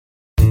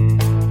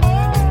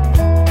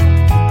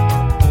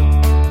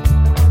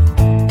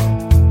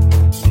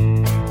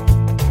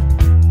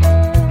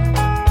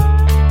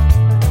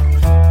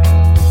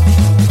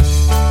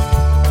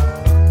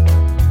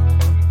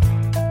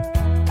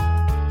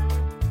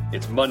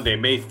It's Monday,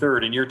 May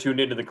 3rd, and you're tuned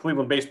into the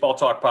Cleveland Baseball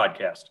Talk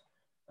podcast.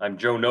 I'm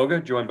Joe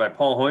Noga, joined by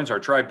Paul Hoynes, our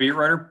Tribe beat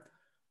writer.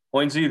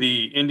 Hoynesy,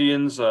 the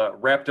Indians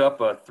wrapped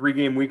up a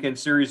 3-game weekend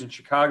series in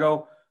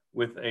Chicago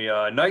with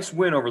a nice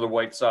win over the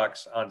White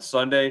Sox on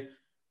Sunday.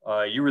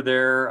 You were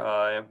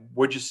there.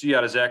 What'd you see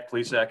out of Zach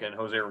Plesac and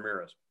Jose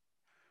Ramirez?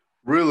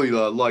 Really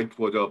liked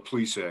what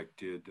Plesac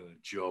did,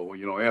 Joe.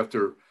 You know,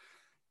 after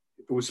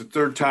it was the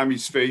third time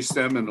he's faced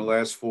them in the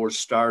last 4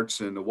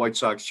 starts, and the White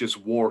Sox just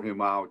wore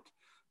him out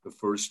the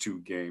first 2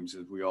 games,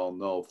 as we all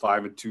know.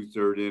 5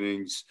 2/3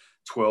 innings,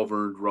 12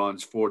 earned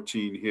runs,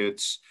 14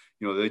 hits.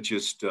 You know, they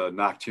just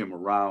knocked him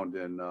around.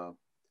 And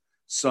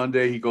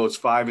Sunday he goes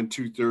 5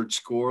 2/3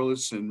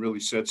 scoreless and really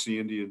sets the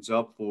Indians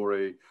up for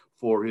a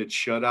 4-hit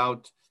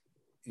shutout.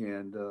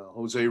 And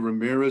Jose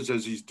Ramirez,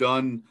 as he's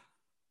done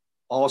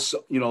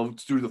also, you know,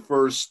 through the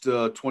first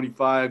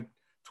 25,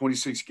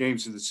 26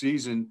 games of the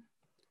season,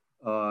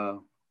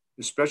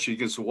 especially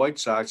against the White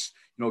Sox,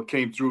 you know,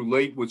 came through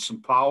late with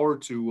some power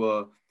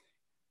to,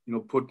 you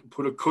know,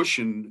 put a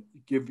cushion,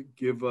 give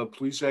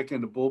Plesac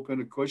and the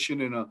bullpen a cushion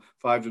in a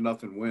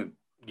 5-0 win.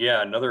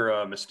 Yeah,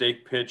 another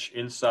mistake pitch,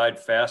 inside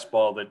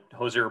fastball that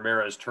Jose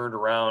Ramirez turned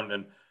around.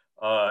 And,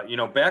 you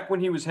know, back when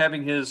he was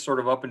having his sort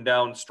of up and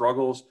down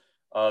struggles,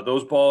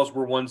 those balls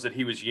were ones that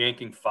he was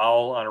yanking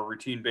foul on a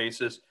routine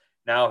basis.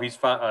 Now he's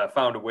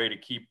found a way to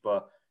keep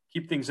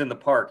things in the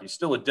park. He's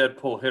still a dead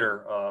pull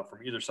hitter from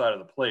either side of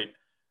the plate,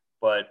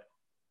 but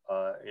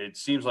it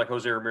seems like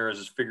Jose Ramirez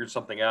has figured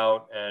something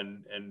out,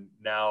 and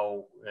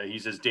now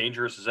he's as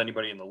dangerous as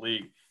anybody in the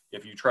league.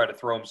 If you try to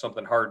throw him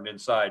something hard and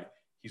inside,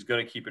 he's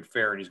going to keep it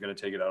fair and he's going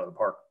to take it out of the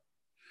park.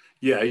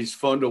 Yeah, he's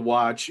fun to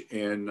watch,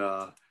 and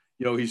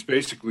you know, he's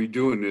basically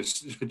doing this,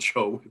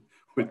 Joe,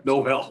 with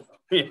no help.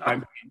 Yeah. I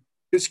mean,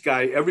 this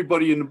guy,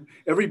 everybody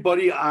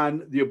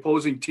on the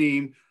opposing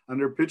team, on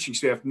their pitching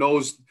staff,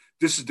 knows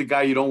this is the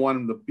guy you don't want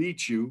him to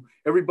beat you.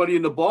 Everybody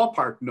in the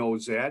ballpark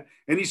knows that,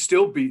 and he's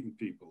still beating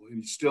people.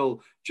 And he's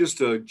still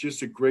just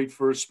a great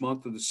first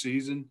month of the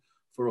season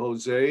for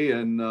Jose.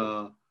 And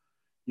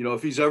you know,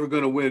 if he's ever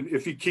going to win,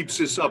 if he keeps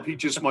this up, he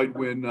just might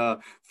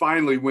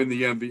finally win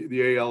the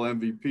AL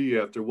MVP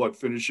after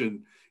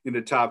finishing in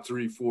the top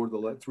 3 for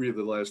the 3 of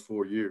the last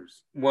 4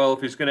 years. Well,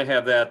 if he's going to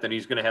have that, then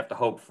he's going to have to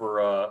hope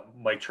for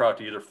Mike Trout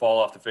to either fall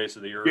off the face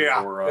of the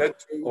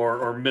earth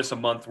or miss a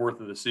month worth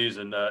of the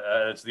season.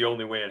 It's the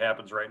only way it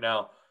happens right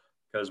now,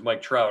 because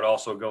Mike Trout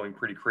also going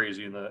pretty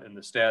crazy in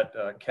the stat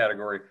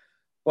category.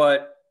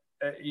 But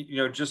you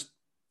know, just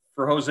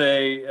for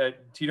Jose,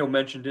 Tito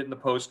mentioned it in the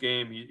post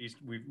game.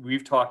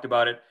 We've talked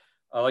about it.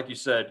 Like you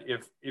said,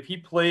 if he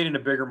played in a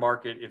bigger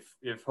market,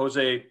 if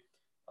Jose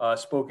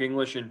spoke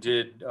English and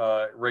did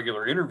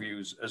regular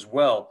interviews as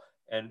well,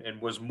 and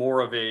was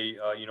more of a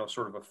you know,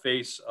 sort of a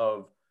face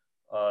of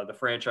the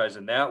franchise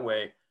in that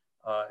way,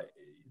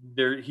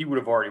 he would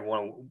have already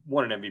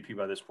won an MVP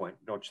by this point,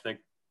 don't you think?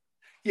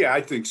 Yeah, I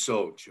think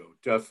so, Joe.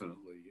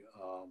 Definitely.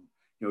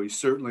 You know, he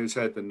certainly has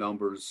had the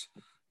numbers.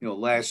 You know,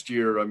 last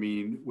year, I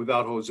mean,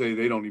 without Jose,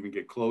 they don't even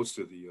get close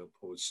to the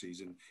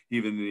postseason,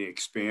 even in the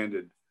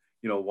expanded,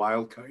 you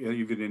know,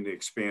 even in the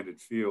expanded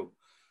field.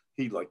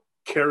 He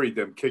carried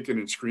them kicking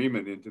and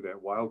screaming into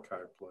that wild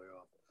card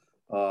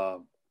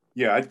playoff.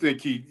 Yeah, I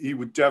think he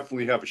would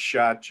definitely have a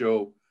shot,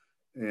 Joe.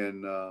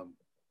 And,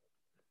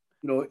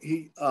 you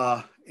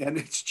know, and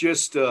it's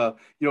just, you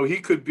know,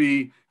 he could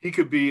be,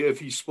 if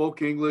he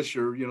spoke English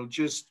or, you know,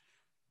 just,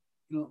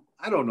 you know,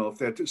 I don't know if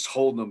that is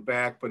holding him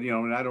back, but, you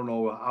know, and I don't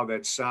know how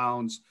that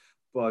sounds,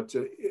 but,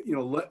 you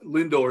know,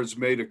 Lindor has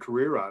made a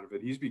career out of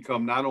it. He's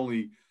become not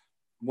only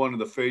one of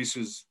the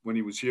faces when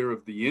he was here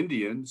of the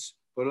Indians,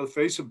 but a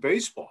face of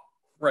baseball.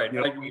 Right.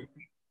 You know,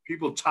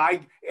 people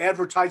tie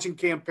advertising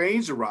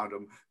campaigns around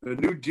him. The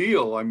New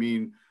Deal, I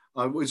mean,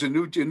 was a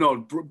New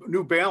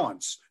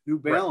Balance. New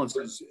Balance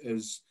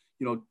is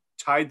you know,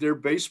 tied their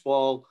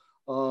baseball,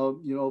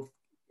 you know,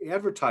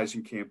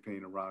 advertising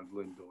campaign around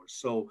Lindor.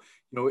 So,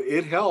 you know,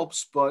 it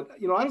helps, but,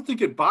 you know, I don't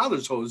think it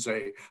bothers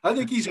Jose. I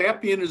think he's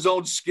happy in his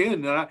own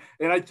skin.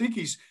 And I think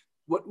he's,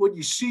 what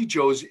you see,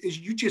 Joe, is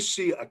you just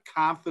see a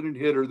confident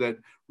hitter that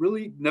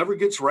really never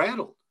gets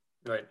rattled.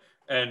 Right.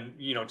 And,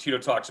 you know, Tito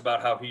talks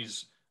about how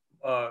he's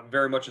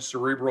very much a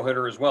cerebral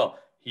hitter as well.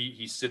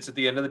 He sits at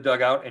the end of the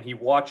dugout and he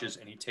watches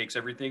and he takes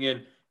everything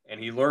in and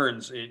he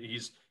learns.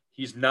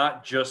 He's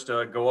not just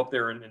go up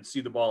there and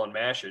see the ball and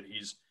mash it.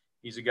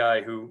 He's a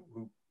guy who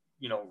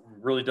you know,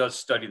 really does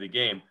study the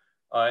game.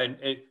 And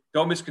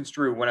don't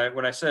misconstrue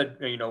when I said,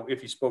 you know, if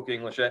he spoke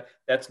English,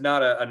 that's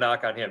not a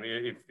knock on him.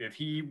 If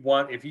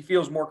he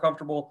feels more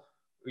comfortable,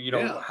 you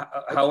know,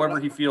 however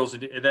he feels,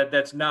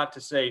 that's not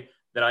to say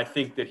that I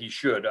think that he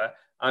should.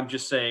 I'm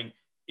just saying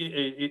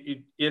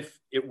if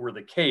it were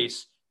the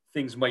case,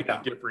 things might be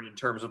different in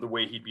terms of the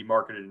way he'd be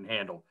marketed and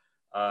handled.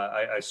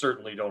 I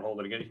certainly don't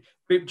hold it against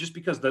him, just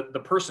because the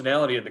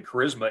personality and the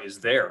charisma is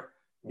there.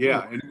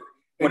 Yeah. And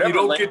you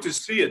don't get to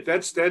see it.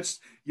 That's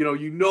you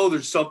know,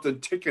 there's something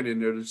ticking in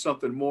there. There's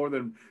something more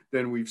than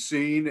we've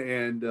seen,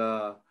 and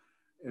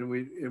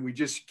we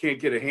just can't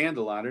get a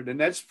handle on it. And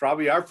that's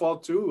probably our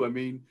fault too. I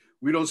mean,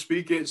 we don't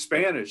speak in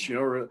Spanish,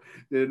 or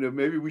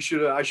maybe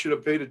I should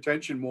have paid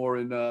attention more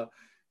in,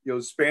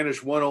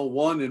 Spanish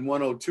 101 and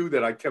 102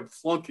 that I kept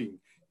flunking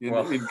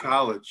in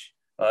college.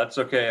 That's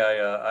okay.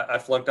 I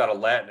flunked out of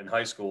Latin in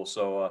high school,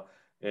 so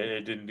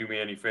it didn't do me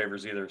any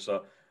favors either.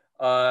 So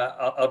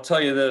I'll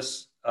tell you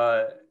this: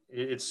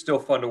 it's still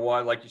fun to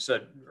watch. Like you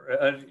said,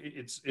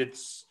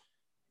 it's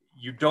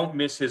you don't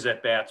miss his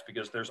at bats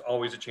because there's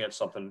always a chance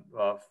something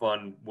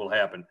fun will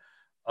happen.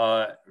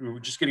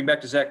 Just getting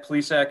back to Zach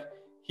Plesac,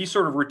 he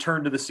sort of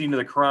returned to the scene of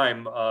the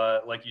crime,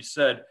 like you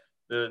said.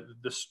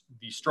 The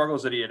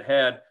struggles that he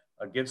had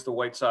against the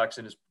White Sox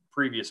in his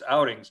previous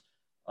outings.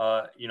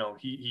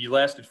 He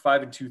lasted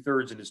 5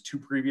 2/3 in his 2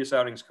 previous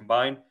outings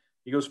combined.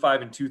 He goes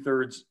 5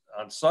 2/3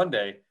 on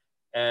Sunday,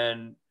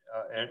 and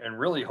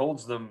really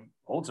holds them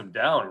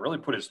down. Really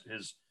put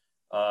his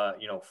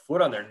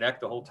foot on their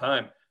neck the whole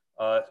time.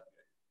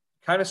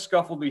 Kind of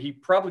scuffled. He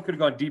probably could have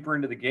gone deeper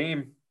into the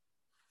game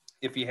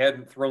if he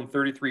hadn't thrown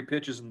 33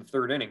 pitches in the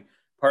 3rd inning.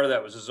 Part of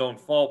that was his own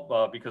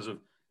fault because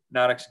of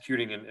not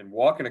executing and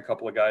walking a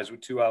couple of guys with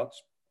 2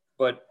 outs.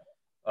 But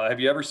have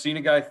you ever seen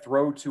a guy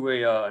throw to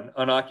an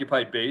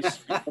unoccupied base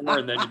before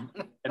and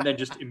then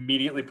just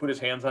immediately put his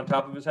hands on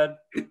top of his head?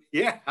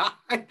 Yeah,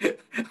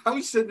 I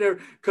was sitting there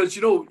because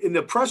in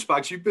the press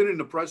box, you've been in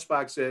the press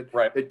box at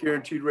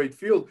Guaranteed Rate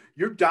Field.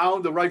 You're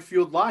down the right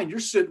field line. You're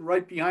sitting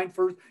right behind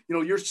first.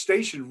 You're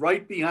stationed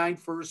right behind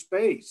first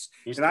base.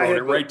 He's throwing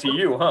it right to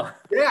you, huh?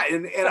 Yeah,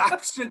 and I'm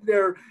sitting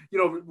there,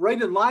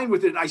 right in line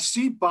with it. And I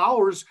see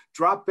Bowers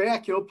drop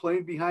back,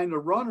 playing behind the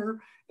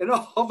runner. And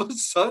all of a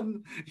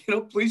sudden,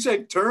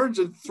 Plesac turns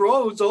and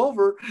throws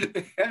over,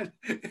 and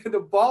the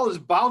ball is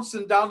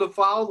bouncing down the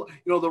foul,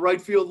 the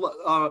right field,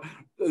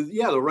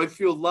 the right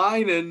field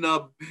line, and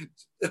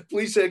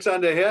Plesac's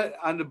on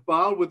the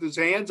mound with his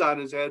hands on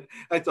his head.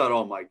 I thought,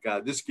 oh my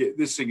God, this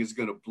thing is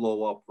going to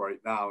blow up right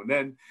now. And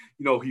then,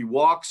 he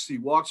walks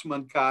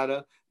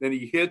Moncada, then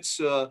he hits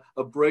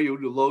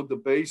Abreu to load the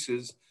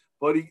bases,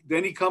 but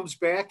then he comes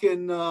back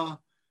and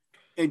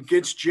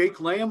gets Jake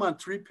Lamb on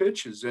 3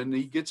 pitches, and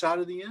he gets out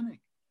of the inning.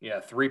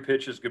 Yeah, 3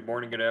 pitches. Good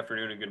morning, good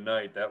afternoon, and good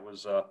night. That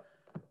was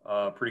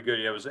pretty good.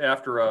 Yeah, it was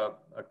after a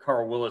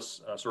Carl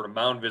Willis sort of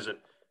mound visit.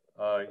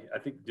 I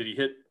think did he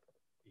hit?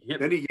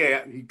 Then he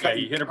hit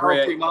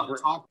Abreu. Came out and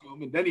talked to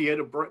him, and then he hit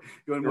Abreu.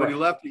 When he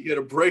left, he hit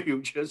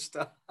Abreu just.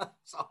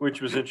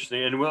 Which was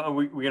interesting, and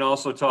we can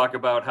also talk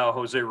about how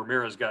Jose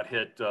Ramirez got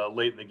hit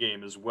late in the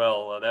game as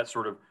well. That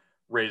sort of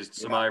raised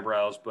some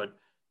eyebrows, but.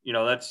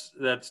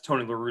 That's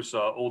Tony La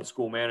Russa, old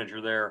school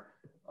manager there.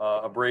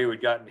 Abreu had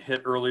gotten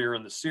hit earlier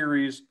in the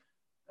series,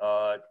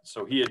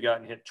 so he had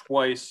gotten hit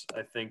twice.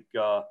 I think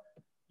that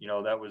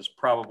was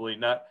probably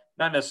not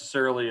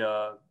necessarily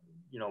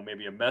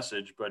maybe a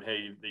message, but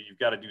hey, you've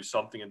got to do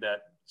something in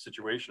that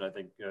situation. I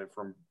think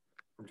from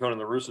Tony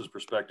La Russa's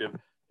perspective,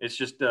 it's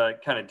just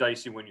kind of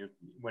dicey when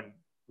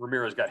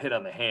Ramirez got hit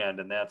on the hand,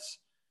 and that's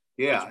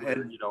where,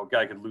 a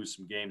guy could lose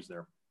some games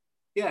there.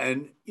 Yeah,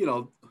 and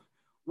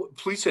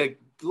Plesac.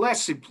 The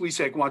last thing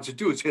Plesac wants to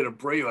do is hit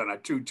Abreu on a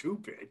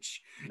 2-2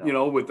 pitch,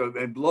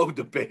 and load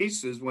the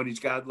bases when he's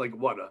got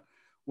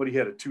what he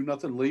had a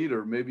 2-0 lead,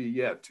 or maybe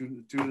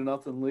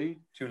 2-0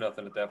 lead.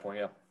 2-0 at that point,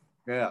 yeah.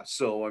 Yeah,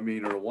 so or a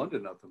 1-0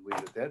 lead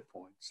at that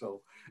point.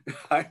 So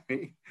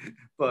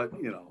but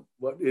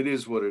what it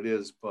is what it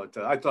is. But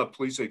I thought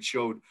Plesac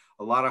showed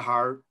a lot of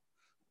heart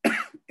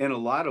and a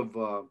lot of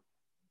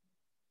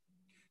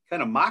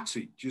kind of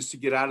moxie just to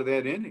get out of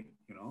that inning,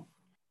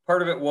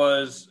 Part of it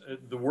was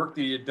the work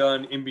that he had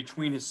done in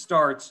between his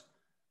starts.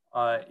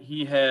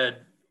 He had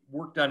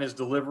worked on his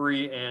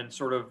delivery and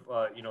sort of,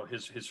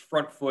 his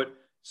front foot,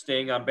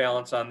 staying on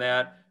balance on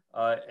that.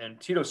 And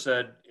Tito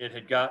said it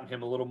had gotten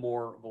him a little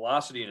more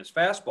velocity in his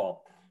fastball,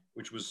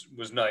 which was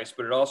nice,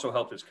 but it also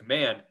helped his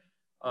command.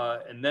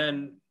 And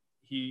then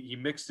he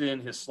mixed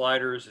in his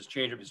sliders, his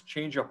changeup. His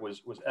changeup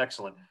was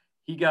excellent.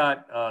 He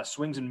got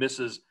swings and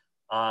misses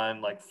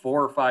on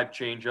 4 or 5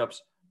 changeups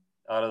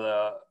out of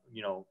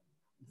the,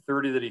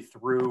 30 that he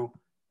threw,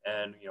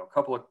 and a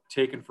couple of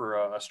taken for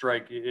a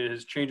strike.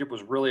 His changeup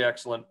was really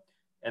excellent,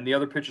 and the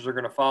other pitchers are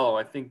going to follow.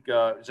 I think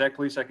Zach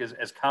Plesac is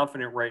as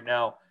confident right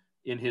now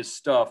in his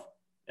stuff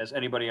as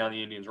anybody on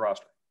the Indians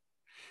roster.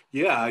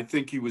 Yeah, I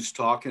think he was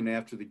talking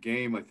after the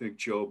game, I think,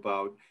 Joe,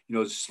 about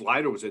his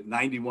slider was at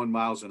 91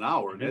 miles an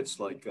hour, and it's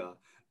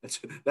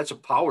that's a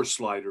power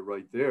slider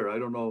right there. I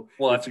don't know.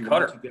 Well, that's a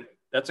cutter.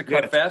 That's a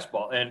cut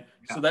fastball, and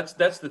so that's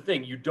the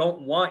thing. You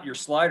don't want your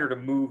slider to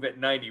move at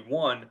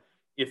 91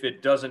 if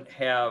it doesn't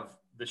have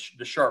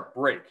the sharp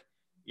break.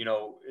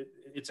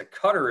 It's a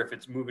cutter if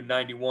it's moving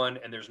 91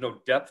 and there's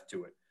no depth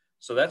to it.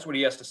 So that's what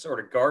he has to sort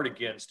of guard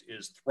against,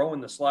 is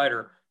throwing the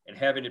slider and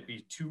having it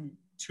be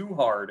too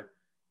hard,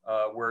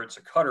 where it's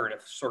a cutter and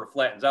it sort of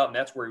flattens out. And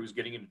that's where he was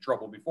getting into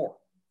trouble before.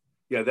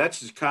 Yeah,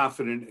 that's as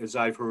confident as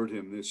I've heard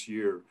him this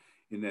year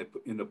in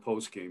the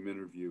post-game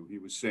interview. He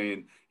was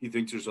saying he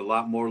thinks there's a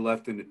lot more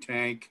left in the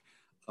tank.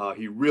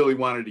 He really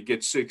wanted to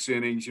get 6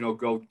 innings,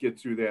 go get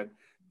through that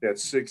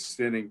 6th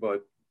inning,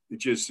 but it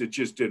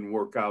just didn't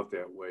work out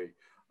that way.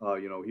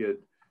 He had,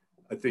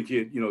 I think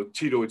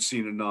Tito had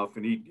seen enough,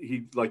 and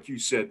he like you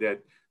said,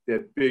 that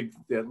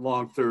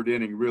long third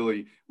inning,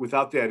 really,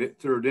 without that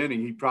third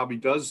inning, he probably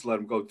does let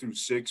him go through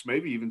 6,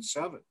 maybe even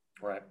 7.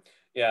 Right.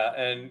 Yeah,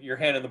 and you're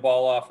handing the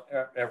ball off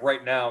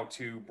right now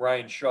to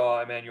Brian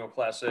Shaw, Emmanuel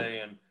Clase,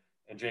 and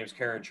James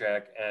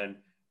Karinchak, and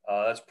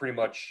that's pretty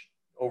much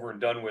over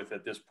and done with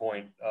at this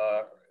point.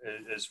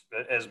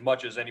 As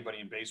much as anybody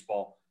in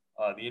baseball,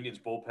 the Indians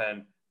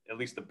bullpen, at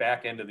least the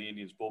back end of the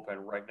Indians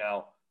bullpen right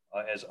now,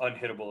 as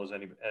unhittable as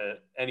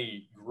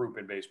any group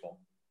in baseball.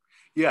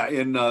 Yeah,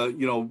 and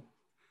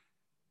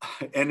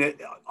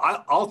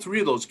all three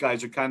of those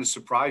guys are kind of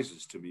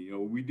surprises to me.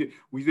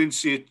 We didn't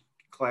see it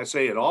Class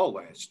A at all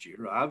last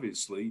year.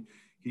 Obviously,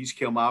 he's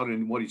come out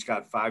and he's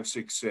got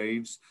 5-6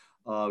 saves.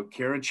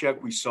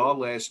 Karinchak we saw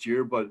last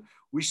year, but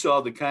we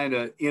saw the kind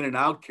of in and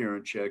out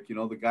Karinchak,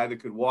 the guy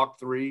that could walk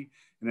 3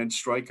 and then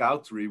strike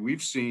out 3.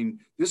 We've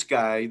seen this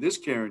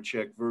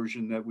Karinchak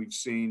version that we've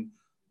seen.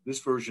 This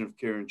version of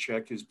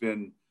Karinchak has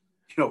been,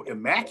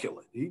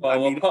 immaculate.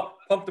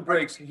 Pump the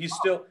brakes. He's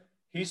still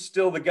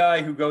the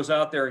guy who goes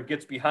out there and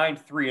gets behind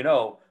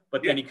 3-0,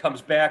 but then he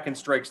comes back and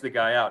strikes the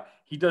guy out.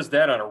 He does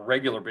that on a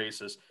regular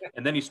basis,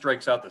 and then he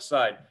strikes out the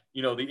side.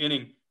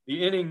 The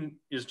inning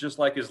is just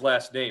like his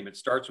last name. It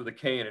starts with a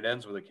K and it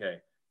ends with a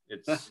K.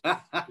 It's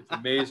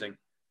amazing.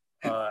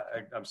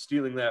 I'm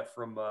stealing that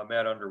from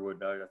Matt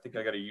Underwood. I think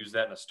I got to use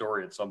that in a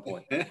story at some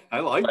point. I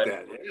like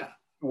that. Yeah.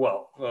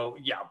 Well,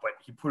 yeah, but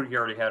he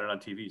already had it on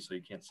TV, so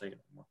you can't say it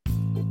anymore.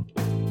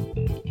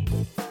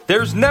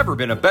 There's never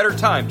been a better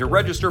time to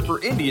register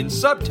for Indians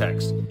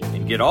Subtext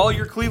and get all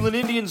your Cleveland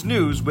Indians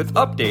news with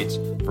updates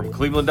from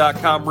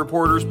Cleveland.com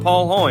reporters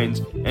Paul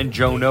Hoynes and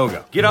Joe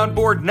Noga. Get on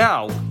board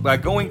now by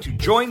going to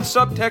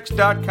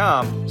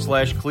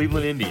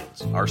joinsubtext.com/Cleveland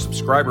Indians. Our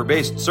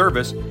subscriber-based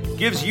service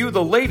gives you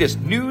the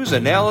latest news,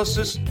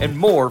 analysis, and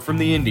more from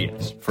the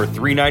Indians. For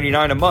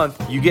 $3.99 a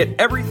month, you get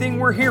everything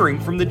we're hearing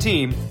from the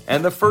team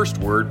and the first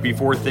word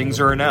before things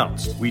are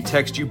announced. We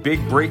text you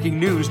big breaking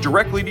news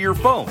directly to your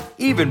phone,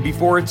 even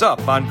before it's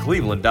up on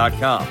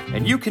Cleveland.com.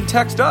 And you can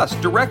text us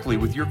directly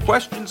with your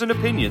questions and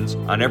opinions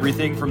on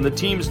everything from the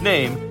team's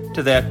name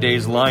to that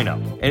day's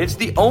lineup. And it's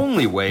the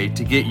only way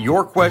to get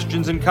your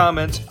questions and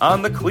comments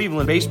on the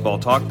Cleveland Baseball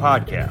Talk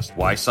podcast.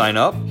 Why sign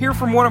up? Hear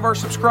from one of our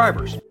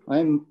subscribers.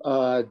 I'm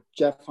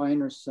Jeff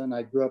Heinerson.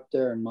 I grew up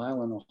there in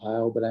Milan,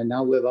 Ohio, but I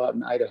now live out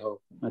in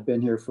Idaho. I've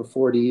been here for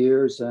 40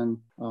 years, and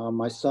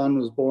my son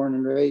was born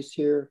and raised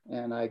here,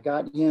 and I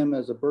got him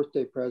as a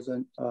birthday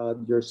present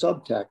your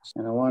subtext.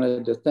 And I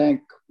wanted to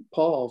thank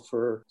Paul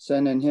for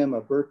sending him a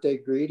birthday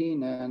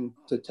greeting and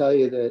to tell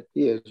you that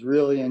he is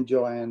really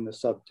enjoying the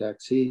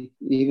subtext.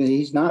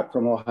 He's not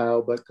from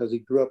Ohio, but because he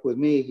grew up with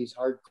me, he's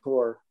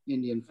hardcore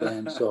Indian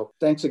fan. So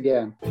thanks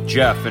again.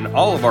 Jeff and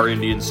all of our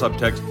Indian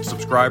Subtext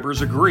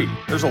subscribers agree.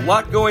 There's a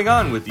lot going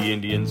on with the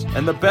Indians,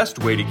 and the best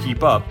way to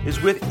keep up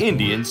is with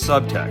Indian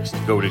Subtext.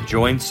 Go to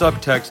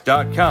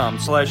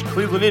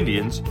joinsubtext.com/Cleveland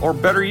Indians, or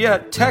better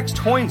yet, text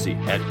Hoynesy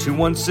at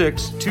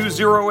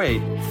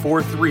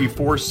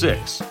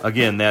 216-208-4346.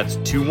 Again, that's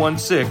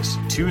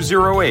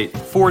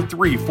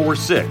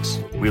 216-208-4346.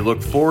 We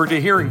look forward to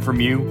hearing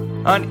from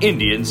you on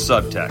Indian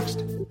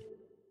Subtext.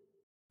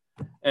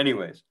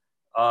 Anyways,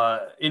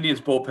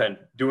 Indians bullpen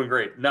doing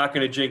great. Not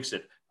going to jinx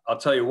it. I'll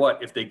tell you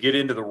what, if they get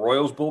into the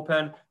Royals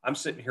bullpen, I'm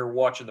sitting here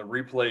watching the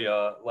replay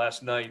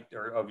last night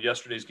of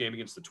yesterday's game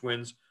against the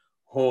Twins.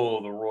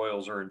 Oh, the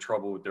Royals are in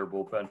trouble with their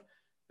bullpen.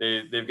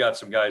 They've got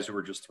some guys who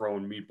are just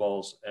throwing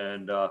meatballs,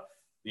 and the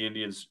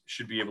Indians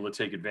should be able to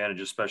take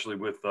advantage, especially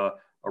with a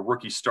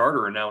rookie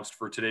starter announced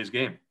for today's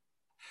game.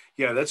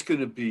 Yeah, that's going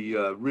to be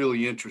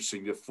really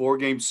interesting. The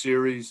 4-game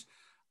series,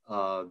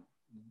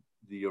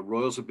 the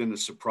Royals have been the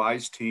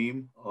surprise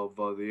team of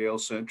the AL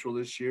Central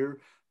this year.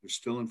 They're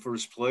still in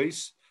first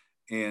place,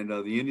 and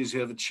the Indians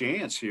have a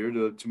chance here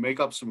to make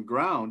up some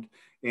ground.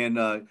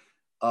 And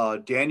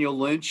Daniel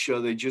Lynch,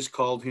 they just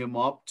called him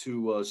up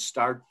to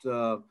start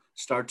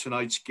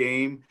tonight's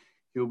game.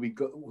 He'll be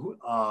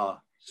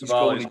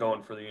Savali's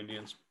going for the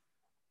Indians.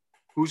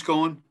 Who's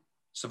going?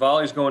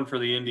 Savali's going for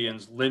the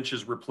Indians. Lynch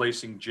is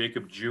replacing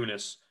Jacob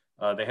Junis.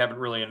 They haven't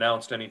really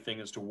announced anything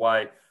as to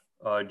why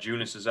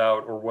Junis is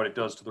out or what it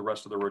does to the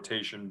rest of the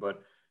rotation,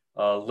 but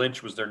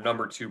Lynch was their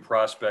number 2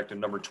 prospect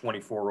and number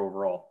 24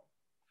 overall.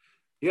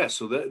 Yeah,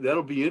 so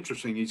that'll be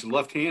interesting. He's a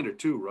left-hander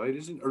too, right?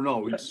 Isn't or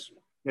no? Yes,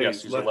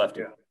 he's a lefty.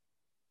 Yeah.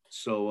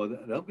 So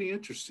that'll be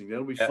interesting.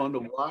 That'll be fun to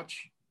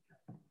watch.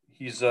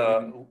 He's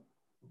a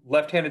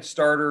left-handed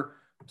starter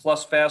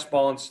plus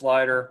fastball and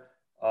slider.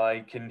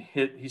 He can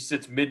hit. He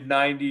sits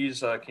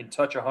mid-90s. Can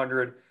touch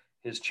 100.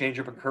 His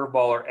changeup and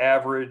curveball are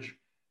average.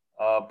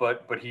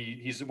 But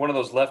he's one of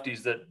those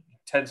lefties that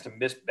tends to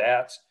miss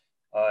bats,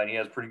 and he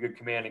has pretty good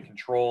command and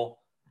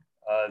control.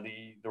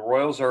 The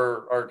Royals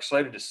are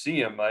excited to see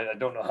him. I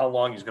don't know how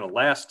long he's going to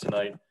last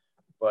tonight,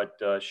 but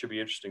should be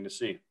interesting to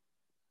see.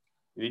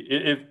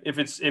 If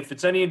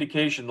it's any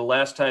indication, the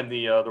last time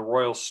the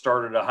Royals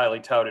started a highly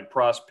touted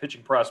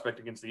pitching prospect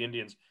against the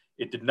Indians,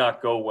 it did not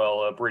go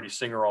well. Brady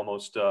Singer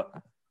almost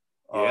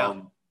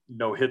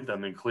no hit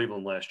them in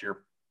Cleveland last year.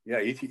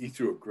 Yeah, he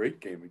threw a great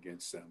game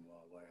against them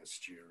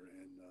last year.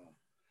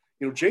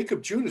 And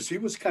Jacob Junis, he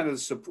was kind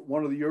of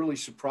one of the early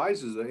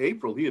surprises of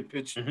April. He had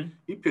pitched,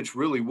 he pitched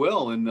really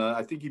well, and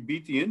I think he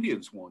beat the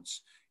Indians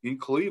once in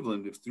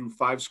Cleveland through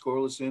 5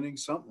 scoreless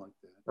innings, something like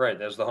that. Right,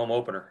 that's the home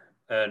opener,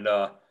 and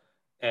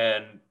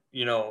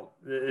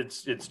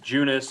it's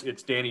Junis,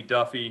 it's Danny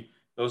Duffy.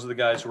 Those are the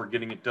guys who are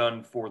getting it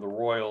done for the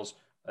Royals.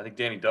 I think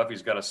Danny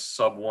Duffy's got a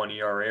sub-1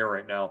 ERA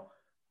right now,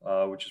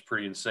 which is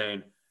pretty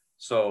insane.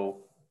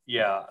 So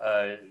yeah,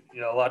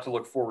 a lot to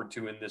look forward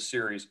to in this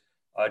series.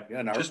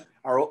 And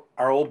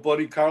our old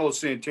buddy Carlos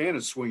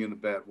Santana's swinging the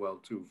bat well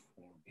too.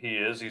 He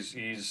is.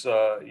 He's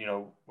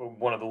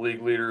one of the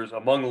league leaders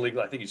among the league.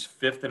 I think he's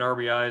 5th in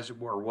RBIs,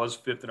 or was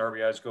 5th in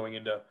RBIs going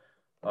into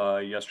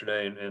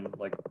yesterday, and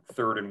like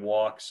 3rd in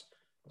walks.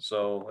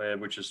 So,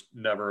 which is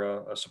never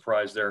a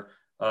surprise there.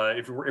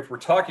 If we're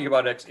talking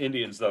about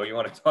ex-Indians, though, you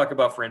want to talk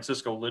about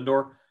Francisco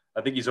Lindor.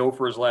 I think he's 0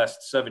 for his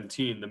last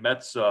 17. The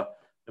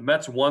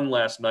Mets won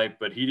last night,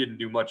 but he didn't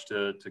do much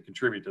to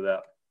contribute to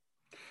that.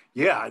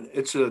 Yeah,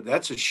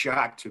 that's a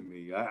shock to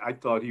me. I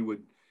thought he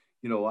would,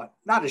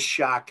 not a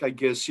shock, I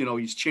guess.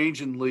 He's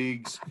changing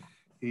leagues.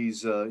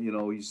 He's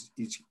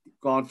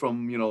gone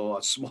from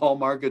a small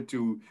market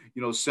to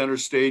center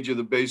stage of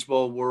the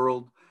baseball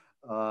world.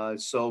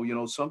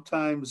 So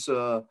sometimes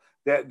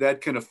that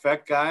can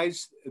affect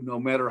guys, no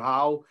matter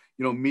how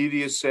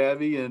media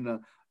savvy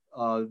and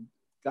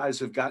guys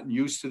have gotten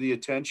used to the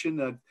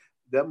attention.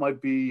 That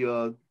might be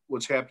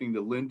what's happening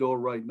to Lindor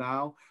right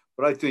now.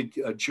 But I think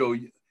Joe,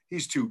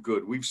 he's too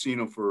good. We've seen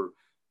him for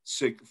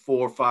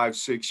 4, 5,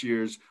 6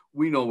 years.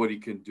 We know what he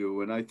can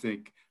do. And I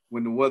think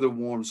when the weather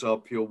warms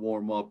up, he'll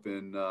warm up,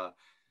 and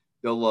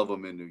they'll love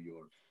him in New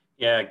York.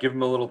 Yeah, give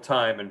him a little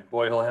time. And,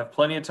 boy, he'll have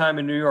plenty of time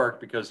in New York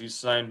because he's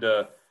signed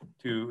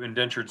to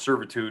indentured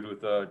servitude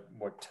with a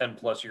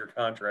 10-plus year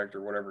contract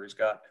or whatever he's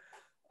got.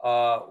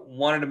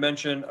 Wanted to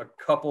mention a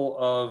couple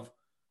of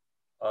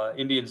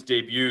Indians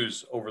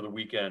debuts over the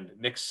weekend.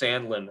 Nick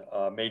Sandlin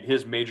made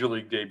his major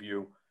league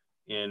debut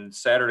in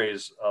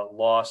Saturday's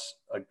loss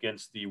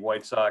against the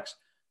White Sox.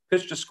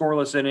 Pitched a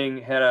scoreless inning,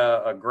 had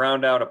a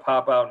ground out, a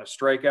pop out, and a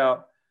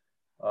strikeout.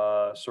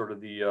 Sort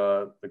of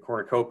the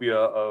cornucopia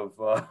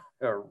of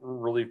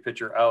relief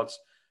pitcher outs.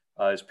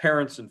 His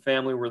parents and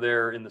family were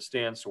there in the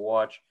stands to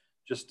watch.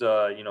 Just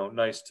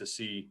nice to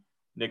see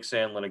Nick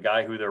Sandlin, a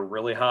guy who they're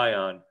really high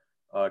on,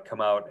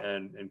 come out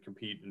and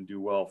compete and do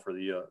well for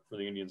the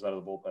Indians out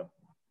of the bullpen.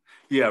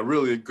 Yeah,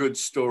 really a good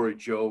story,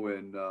 Joe.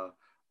 And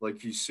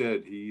like you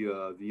said,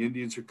 the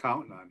Indians are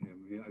counting on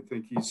him. I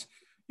think he's,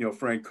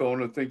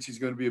 Francona thinks he's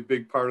going to be a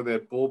big part of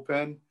that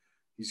bullpen.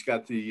 He's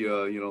got the,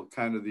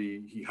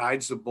 he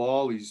hides the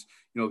ball. He's,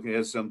 he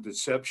has some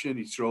deception.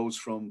 He throws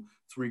from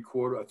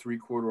a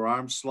three-quarter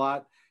arm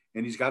slot,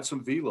 and he's got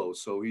some velo.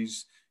 So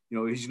he's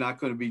not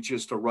going to be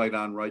just a right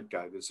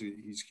guy.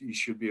 He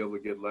should be able to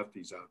get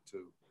lefties out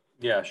too.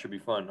 Yeah, it should be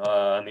fun.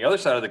 On the other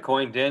side of the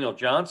coin, Daniel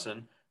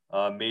Johnson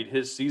made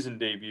his season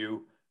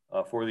debut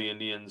for the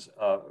Indians.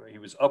 He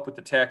was up with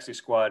the taxi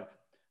squad.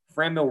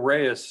 Franmil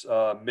Reyes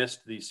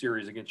missed the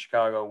series against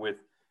Chicago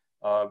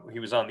he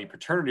was on the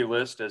paternity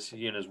list as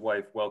he and his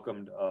wife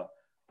welcomed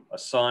a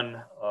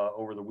son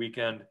over the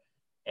weekend.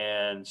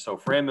 And so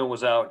Franmil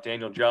was out.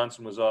 Daniel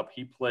Johnson was up.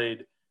 He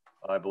played,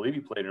 I believe he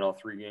played in all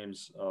 3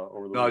 games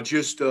over the weekend. No,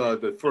 just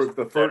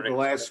the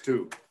last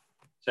 2.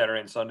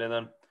 Saturday and Sunday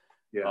then?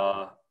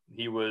 Yeah.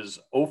 He was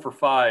 0 for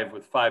 5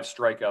 with 5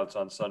 strikeouts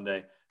on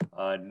Sunday.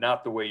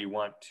 Not the way you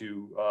want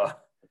to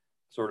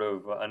sort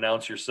of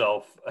announce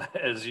yourself.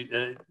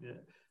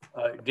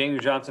 Daniel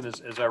Johnson,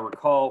 as I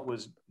recall,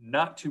 was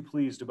not too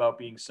pleased about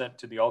being sent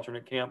to the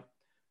alternate camp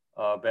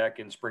back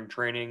in spring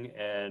training,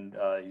 and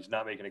he's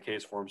not making a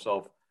case for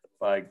himself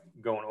by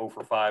going 0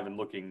 for 5 and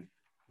looking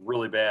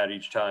really bad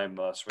each time,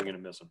 swinging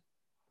and missing.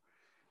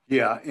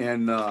 Yeah,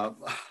 and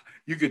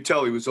you could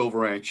tell he was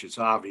over anxious.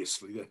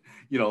 Obviously,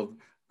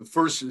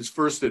 his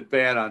first at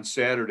bat on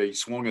Saturday, he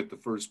swung at the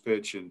first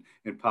pitch and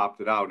popped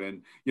it out,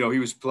 and he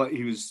was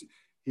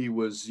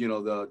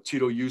the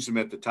Tito used him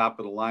at the top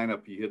of the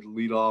lineup. He hit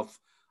lead off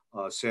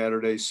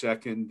Saturday,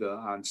 second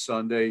on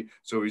Sunday.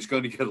 So he's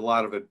going to get a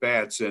lot of at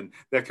bats, and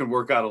that can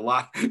work out a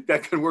lot.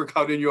 That can work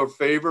out in your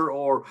favor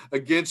or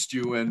against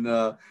you. And,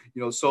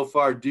 so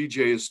far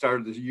DJ has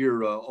started the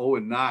year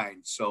 0-9.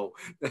 So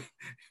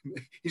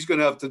he's going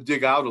to have to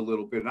dig out a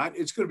little bit. And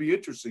it's going to be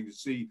interesting to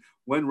see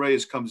when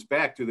Reyes comes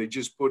back. Do they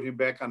just put him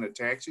back on the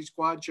taxi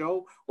squad,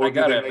 Joe? Or I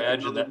got to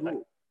imagine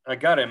that. I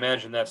got to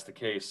imagine that's the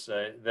case.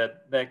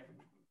 That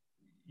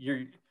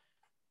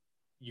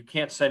you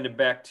can't send him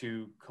back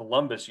to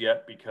Columbus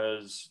yet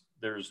because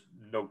there's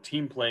no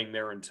team playing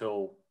there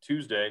until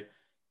Tuesday,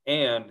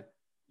 and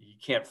he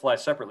can't fly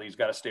separately. He's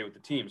got to stay with the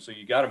team. So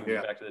you got to move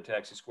him back to the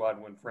taxi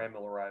squad when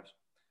Franmil arrives.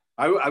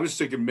 I was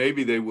thinking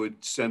maybe they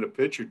would send a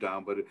pitcher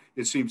down, but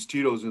it seems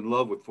Tito's in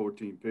love with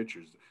 14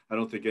 pitchers. I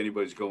don't think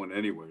anybody's going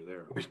anywhere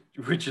there.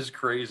 Which is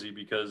crazy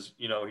because,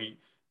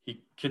 he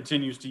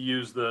continues to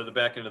use the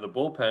back end of the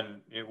bullpen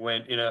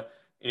when in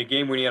in a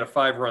game when he had a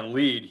 5-run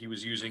lead, he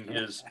was using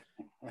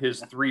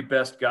his 3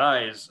 best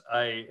guys.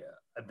 I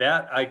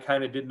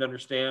kind of didn't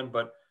understand,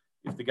 but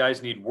if the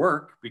guys need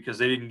work because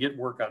they didn't get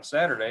work on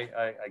Saturday,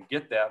 I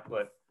get that,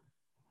 but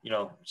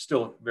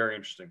still very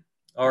interesting.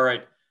 All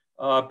right.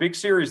 Big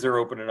series they're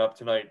opening up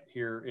tonight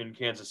here in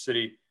Kansas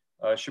City.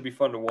 Should be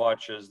fun to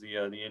watch as the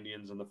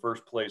Indians in the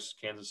first place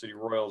Kansas City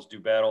Royals do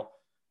battle.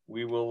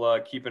 We will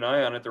keep an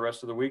eye on it the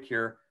rest of the week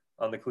here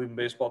on the Cleveland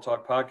Baseball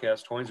Talk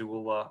podcast. Toinsy,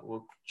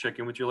 we'll check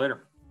in with you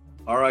later.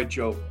 All right,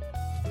 Joe.